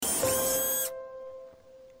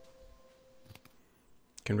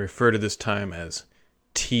Can refer to this time as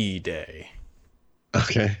T-Day.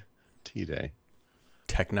 Okay. T-Day.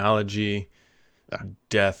 Technology, Ah,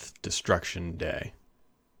 Death, Destruction Day.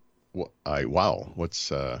 wow.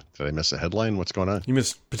 Did I miss a headline? What's going on? You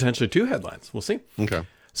missed potentially two headlines. We'll see. Okay.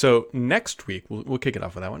 So next week, we'll kick it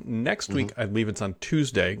off with that one. Next hmm week, I believe it's on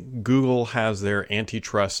Tuesday, Google has their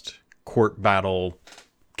antitrust court battle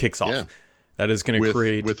kicks Yeah. off. That is going to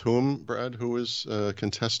create, With whom, Brad? Who is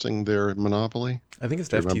contesting their monopoly? I think it's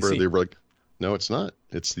Do the you remember? FTC. They were like, no, it's not.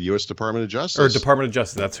 It's the U.S. Department of Or Justice. Department of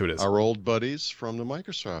Justice, that's who it is. Our old buddies from the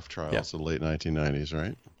Microsoft Yeah. trials of the late 1990s,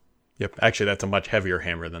 right? Yep. Actually, that's a much heavier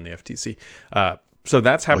hammer than the FTC. So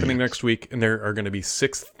that's happening next week, and there are going to be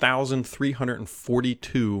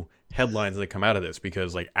 6,342 headlines that come out of this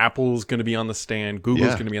because, like, Apple's going to be on the stand, Google's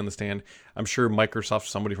Yeah. going to be on the stand. I'm sure Microsoft,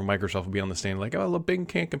 somebody from Microsoft will be on the stand, like, oh, Bing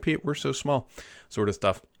can't compete, we're so small, sort of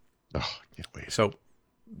stuff. Oh, can't wait. So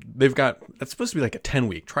that's supposed to be like a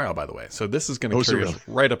 10-week trial, by the way. So this is going to carry us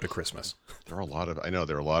right up to Christmas. There are a lot of,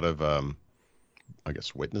 I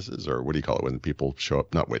guess, witnesses, or what do you call it when people show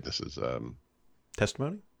up? Not witnesses.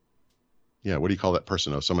 Testimony? Yeah, what do you call that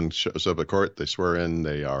person? Oh, someone shows up at court, they swear in,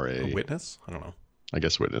 they are A witness? I don't know. I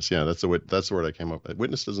guess witness. Yeah, that's the word I came up with.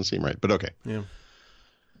 Witness doesn't seem right, but okay. Yeah.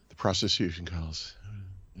 The prosecution calls.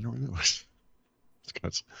 I don't remember.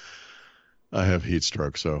 I have heat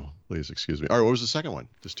stroke, so please excuse me. All right, what was the second one?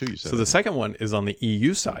 There's two you said. So the second one is on the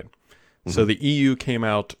EU side. So the EU came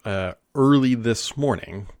out early this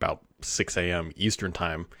morning, about 6 a.m. Eastern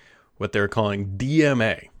time, what they're calling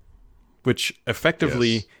DMA, which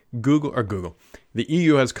effectively Google. The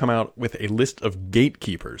EU has come out with a list of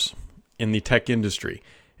gatekeepers in the tech industry.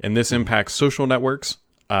 And this impacts social networks,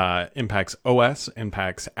 impacts OS,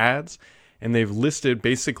 impacts ads. And they've listed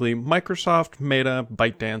basically Microsoft, Meta,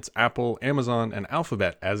 ByteDance, Apple, Amazon, and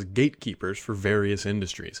Alphabet as gatekeepers for various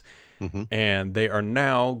industries. And they are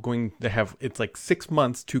now going to have, it's like 6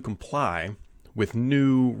 months to comply with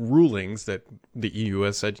new rulings that the EU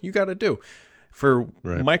has said you got to do. For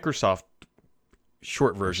Microsoft,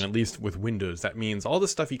 short version, at least with Windows, that means all the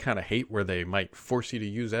stuff you kind of hate where they might force you to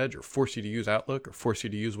use Edge or force you to use Outlook or force you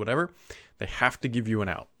to use whatever, they have to give you an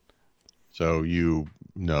out. So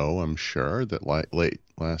I'm sure that late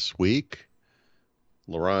last week,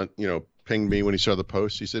 Laurent, pinged me when he saw the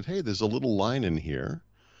post. He said, hey, there's a little line in here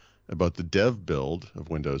about the dev build of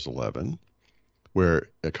Windows 11 where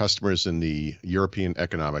customers in the European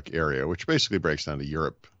Economic Area, which basically breaks down to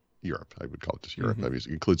Europe, I would call it just Europe. I mean, it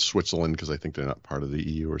includes Switzerland because I think they're not part of the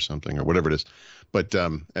EU or something or whatever it is, but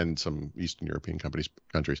and some Eastern European countries.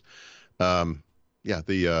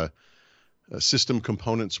 The system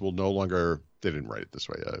components will no longer. They didn't write it this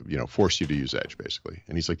way. Force you to use Edge basically.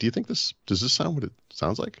 And he's like, "Do you think does this sound what it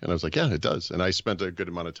sounds like?" And I was like, "Yeah, it does." And I spent a good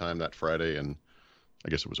amount of time that Friday, and I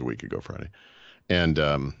guess it was a week ago Friday, and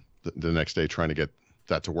the next day trying to get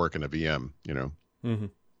that to work in a VM.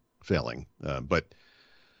 Failing, but.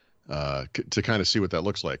 To kind of see what that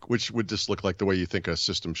looks like, which would just look like the way you think a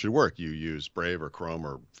system should work. You use Brave or Chrome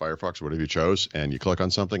or Firefox or whatever you chose, and you click on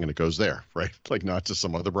something and it goes there, right? Like not to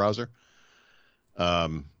some other browser.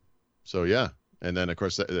 So yeah. And then of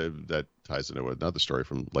course that ties into another story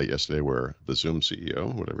from late yesterday where the Zoom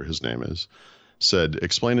CEO, whatever his name is, said,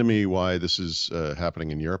 explain to me why this is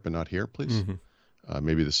happening in Europe and not here, please.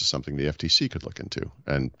 Maybe this is something the FTC could look into.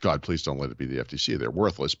 And God, please don't let it be the FTC. They're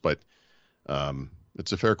worthless, but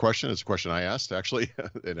it's a fair question. It's a question I asked, actually,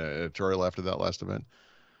 in an editorial after that last event.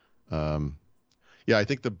 I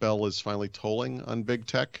think the bell is finally tolling on big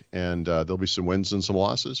tech, and there'll be some wins and some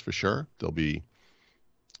losses for sure. There'll be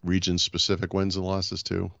region-specific wins and losses,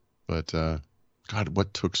 too. But, God,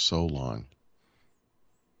 what took so long?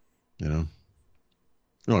 No,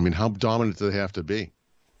 I mean, how dominant do they have to be?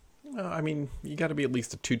 I mean, you got to be at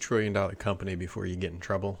least a $2 trillion company before you get in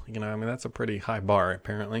trouble. That's a pretty high bar,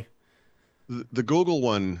 apparently. The Google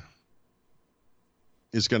one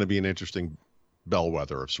is going to be an interesting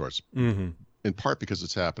bellwether of sorts, in part because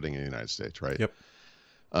it's happening in the United States, right? Yep.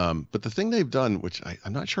 But the thing they've done, which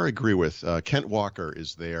I'm not sure I agree with, Kent Walker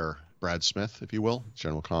is their Brad Smith, if you will,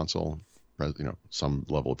 general counsel, some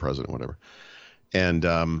level of president, whatever.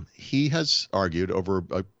 And he has argued over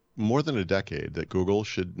more than a decade that Google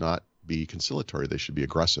should not be conciliatory. They should be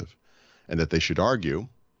aggressive, and that they should argue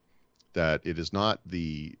that it is not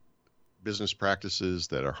the business practices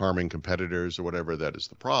that are harming competitors or whatever that is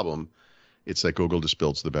the problem. It's that Google just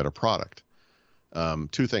builds the better product.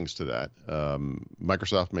 Two things to that.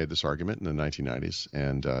 Microsoft made this argument in the 1990s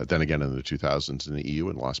and then again in the 2000s in the EU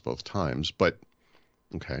and lost both times. But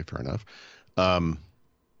okay, fair enough. I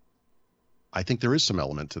think there is some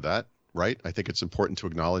element to that, right? I think it's important to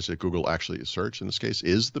acknowledge that Google actually search in this case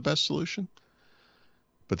is the best solution.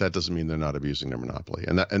 but that doesn't mean they're not abusing their monopoly.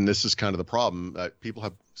 And this is kind of the problem. People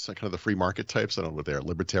have some kind of the free market types. I don't know what they are,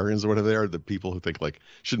 libertarians or whatever they are. The people who think like,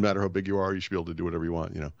 shouldn't matter how big you are, you should be able to do whatever you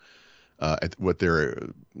want. What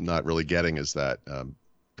they're not really getting is that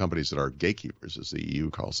companies that are gatekeepers, as the EU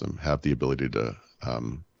calls them, have the ability to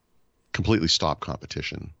completely stop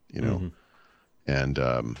competition.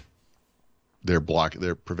 And they're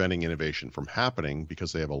preventing innovation from happening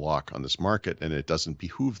because they have a lock on this market, and it doesn't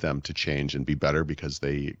behoove them to change and be better because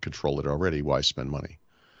they control it already. Why spend money?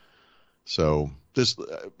 So there's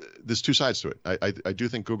two sides to it. I do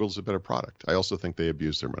think Google's a better product. I also think they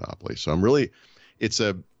abuse their monopoly. So it's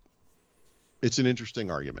an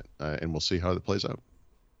interesting argument, and we'll see how it plays out.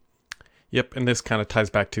 Yep, and this kind of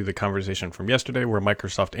ties back to the conversation from yesterday where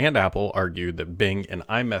Microsoft and Apple argued that Bing and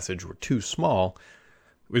iMessage were too small.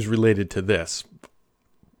 Was related to this.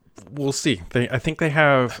 We'll see. I think they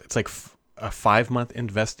have, it's like a 5-month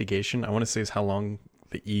investigation. I want to say is how long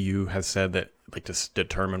the EU has said that, like, to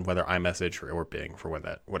determine whether iMessage or Bing for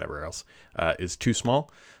whatever else is too small.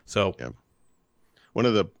 So yeah. One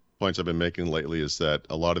of the points I've been making lately is that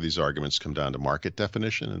a lot of these arguments come down to market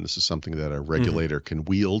definition, and this is something that a regulator can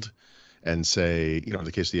wield and say, in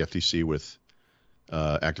the case of the FTC with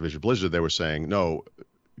Activision Blizzard, they were saying, no,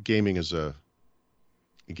 gaming is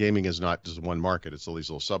not just one market, it's all these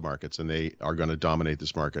little sub-markets, and they are going to dominate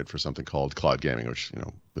this market for something called cloud gaming, which,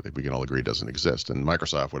 we can all agree doesn't exist. And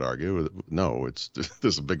Microsoft would argue, no,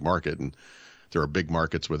 there's a big market, and there are big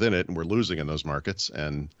markets within it, and we're losing in those markets,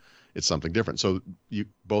 and it's something different. So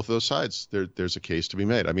both those sides, there's a case to be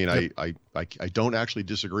made. I mean, yep. I don't actually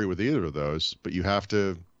disagree with either of those, but you have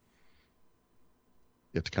to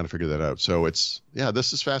kind of figure that out. So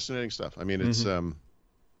this is fascinating stuff. I mean, it's,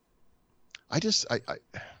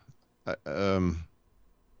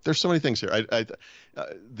 there's so many things here.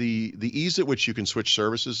 The ease at which you can switch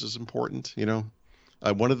services is important.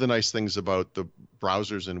 One of the nice things about the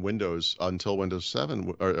browsers in Windows until Windows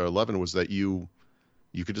 7 or 11 was that you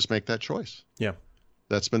could just make that choice. Yeah,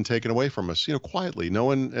 that's been taken away from us, quietly. No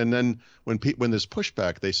one. And then when there's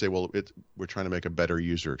pushback, they say, "Well, we're trying to make a better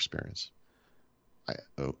user experience."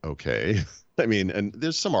 Okay, I mean, and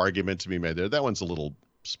there's some argument to be made there. That one's a little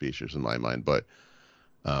specious in my mind, but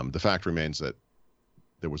the fact remains that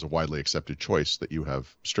there was a widely accepted choice that you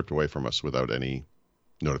have stripped away from us without any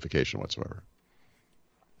notification whatsoever.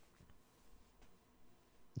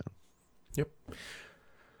 No. Yep.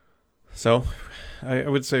 So I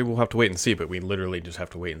would say we'll have to wait and see, but we literally just have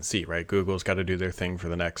to wait and see, right? Google's got to do their thing for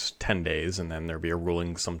the next 10 days, and then there'll be a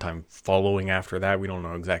ruling sometime following after that. We don't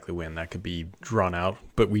know exactly when that could be drawn out,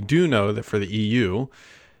 but we do know that for the EU,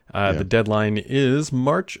 the deadline is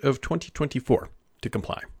March of 2024 to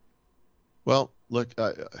comply. Well, look,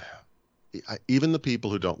 even the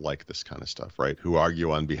people who don't like this kind of stuff, right, who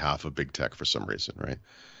argue on behalf of big tech for some reason, right,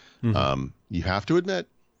 you have to admit,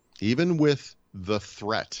 even with the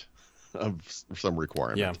threat of some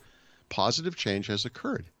requirement, positive change has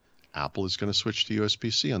occurred. Apple is going to switch to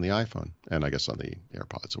USB-C on the iPhone, and I guess on the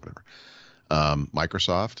AirPods or whatever.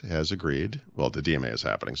 Microsoft has agreed. Well, the DMA is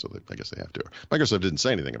happening, so I guess they have to. Microsoft didn't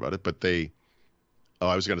say anything about it, but they. Oh,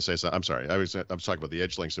 I was going to say something. I'm sorry. I was talking about the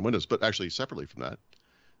edge links in Windows, but actually separately from that,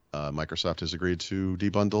 Microsoft has agreed to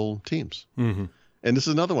debundle Teams. Mm-hmm. And this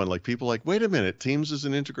is another one. Like people like, wait a minute, Teams is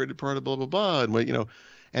an integrated part of blah blah blah, and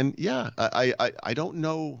and I don't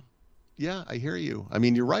know. Yeah, I hear you. I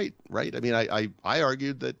mean, you're right. I mean, I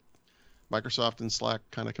argued that Microsoft and Slack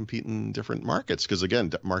kind of compete in different markets because,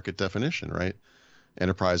 again, market definition, right?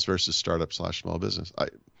 Enterprise versus startup / small business.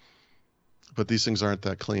 But these things aren't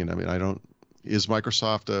that clean. I mean, is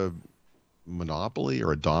Microsoft a monopoly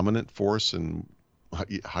or a dominant force? And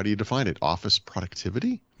how do you define it? Office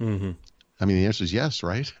productivity? Mm-hmm. I mean, the answer is yes,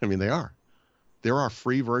 right? I mean, they are. There are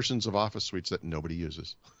free versions of Office suites that nobody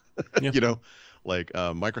uses. Yeah. Like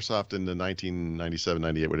Microsoft in the 1997,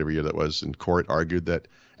 98, whatever year that was, in court argued that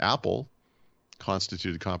Apple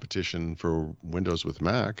constituted competition for Windows with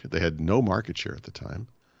Mac. They had no market share at the time.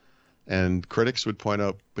 And critics would point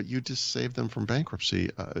out, but you just saved them from bankruptcy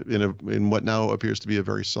in what now appears to be a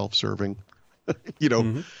very self-serving,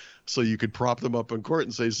 so you could prop them up in court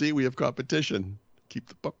and say, see, we have competition. Keep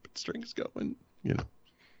the puppet strings going.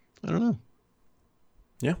 I don't know.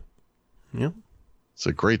 Yeah. Yeah. It's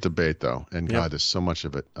a great debate, though, and God, there's so much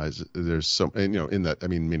of it. There's so, in that, I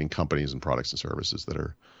mean, meaning companies and products and services that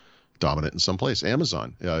are dominant in some place.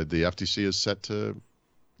 Amazon, the FTC is set to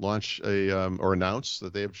launch or announce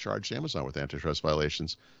that they have charged Amazon with antitrust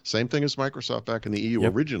violations. Same thing as Microsoft back in the EU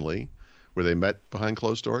originally, where they met behind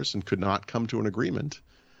closed doors and could not come to an agreement.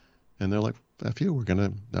 And they're like, "F you, we're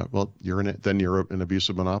gonna." Well, you're an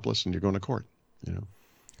abusive monopolist, and you're going to court.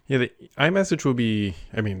 Yeah, the iMessage will be,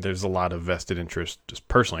 I mean, there's a lot of vested interest just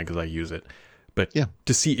personally because I use it, but Yeah.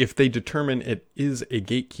 to see if they determine it is a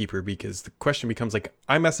gatekeeper, because the question becomes like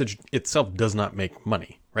iMessage itself does not make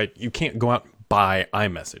money, right? You can't go out and buy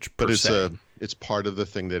iMessage per But se. it's part of the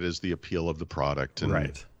thing that is the appeal of the product. And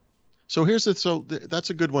Right. so that's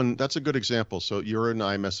a good one. That's a good example. So you're an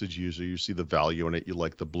iMessage user. You see the value in it. You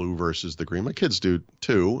like the blue versus the green. My kids do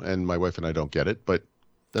too, and my wife and I don't get it, but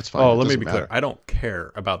that's fine. Oh, It let me doesn't be matter. clear. I don't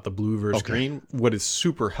care about the blue versus Okay. green. What is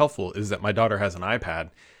super helpful is that my daughter has an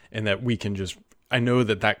iPad and that we can just, I know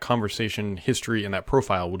that conversation history and that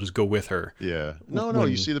profile will just go with her. Yeah. No. When-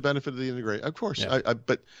 You see the benefit of the integrate. Of course. Yeah.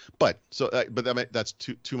 But that's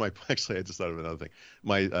to my. Actually, I just thought of another thing.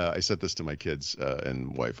 I sent this to my kids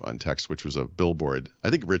and wife on text, which was a billboard. I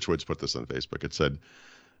think Rich Woods put this on Facebook. It said,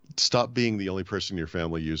 "Stop being the only person in your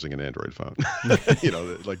family using an Android phone."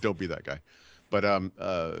 Like don't be that guy. But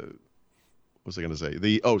what was I going to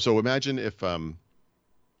say? So imagine if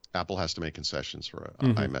Apple has to make concessions for a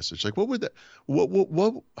iMessage. Like, what would that?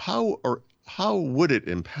 How would it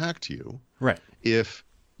impact you? Right. If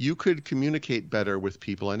you could communicate better with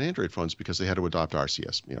people on Android phones because they had to adopt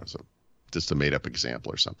RCS, so just a made up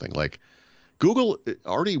example or something. Like Google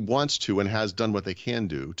already wants to and has done what they can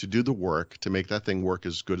do to do the work to make that thing work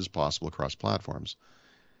as good as possible across platforms.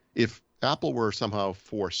 If Apple were somehow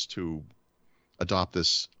forced to adopt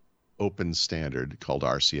this open standard called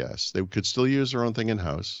RCS, they could still use their own thing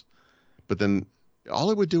in-house, but then all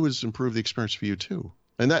it would do is improve the experience for you too.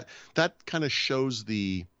 And that kind of shows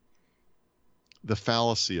the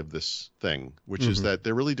fallacy of this thing, which is that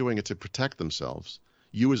they're really doing it to protect themselves.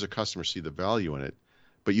 You as a customer see the value in it,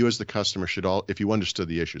 but you as the customer should if you understood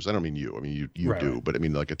the issues, I don't mean you, I mean you Right. do, but I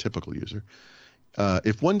mean like a typical user.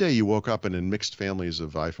 If one day you woke up and in mixed families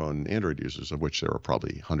of iPhone and Android users, of which there are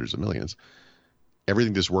probably hundreds of millions,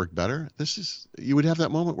 everything just worked better, you would have that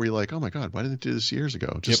moment where you're like, oh my God, why didn't they do this years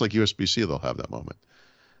ago? Just like USB-C, they'll have that moment.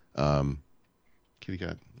 Kitty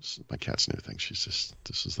cat, this is my cat's new thing. This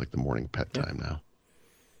is like the morning pet time now.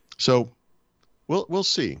 So we'll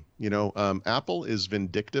see. Apple is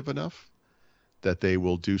vindictive enough that they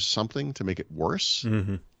will do something to make it worse,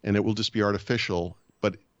 and it will just be artificial,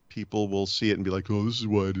 but people will see it and be like, oh, this is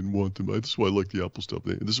why I didn't want them. This is why I like the Apple stuff.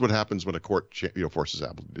 This is what happens when a court forces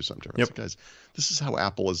Apple to do something. It's like, guys, this is how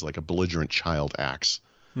Apple is like a belligerent child acts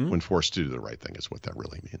when forced to do the right thing is what that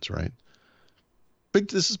really means, right?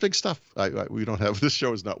 This is big stuff. We don't have, this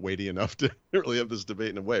show is not weighty enough to really have this debate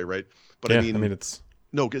in a way, right? But I mean it's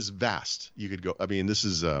it's vast. You could go, this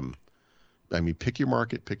is, pick your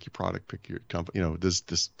market, pick your product, pick your company.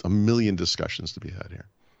 There's a million discussions to be had here.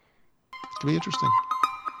 It's going to be interesting.